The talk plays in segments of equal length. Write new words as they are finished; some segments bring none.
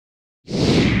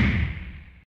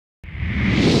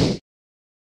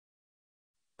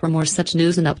For more such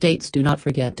news and updates, do not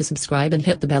forget to subscribe and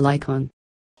hit the bell icon.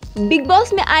 Big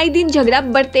boss में आए दिन झगड़ा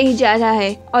बढ़ते ही जा रहा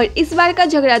है और इस बार का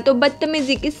झगड़ा तो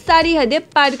बदतमीजी की सारी हदें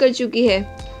पार कर चुकी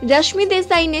है। रश्मि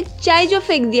देसाई ने चाय जो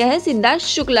फेंक दिया है सिद्धार्थ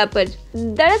शुक्ला पर।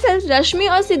 दरअसल रश्मि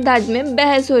और सिद्धार्थ में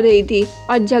बहस हो रही थी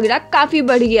और झगड़ा काफी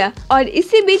बढ़ गया और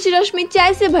इसी बीच रश्मि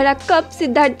चाय से भरा कप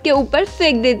सिद्धार्थ के ऊपर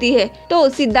फेंक देती है तो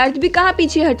सिद्धार्थ भी कहाँ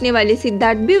पीछे हटने वाले,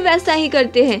 सिद्धार्थ भी वैसा ही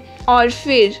करते हैं और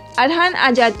फिर अरहान आ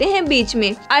जाते हैं बीच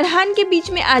में। अरहान के बीच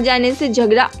में आ जाने से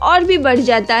झगड़ा और भी बढ़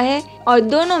जाता है और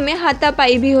दोनों में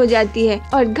हाथापाई भी हो जाती है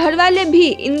और घर वाले भी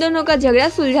इन दोनों का झगड़ा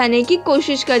सुलझाने की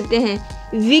कोशिश करते हैं।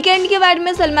 वीकेंड के वार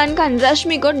में सलमान खान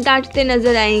रश्मि को डांटते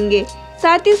नजर आएंगे,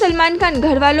 साथ ही सलमान खान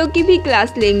घर वालों की भी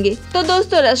क्लास लेंगे। तो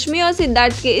दोस्तों, रश्मि और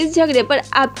सिद्धार्थ के इस झगड़े पर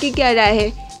आपकी क्या राय है?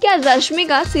 क्या रश्मि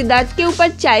का सिद्धार्थ के ऊपर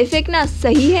चाय फेंकना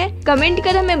सही है? कमेंट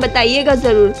कर हमें बताइएगा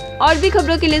जरूर और भी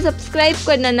खबरों के लिए सब्सक्राइब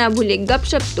करना ना भूले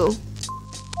गपशप तो।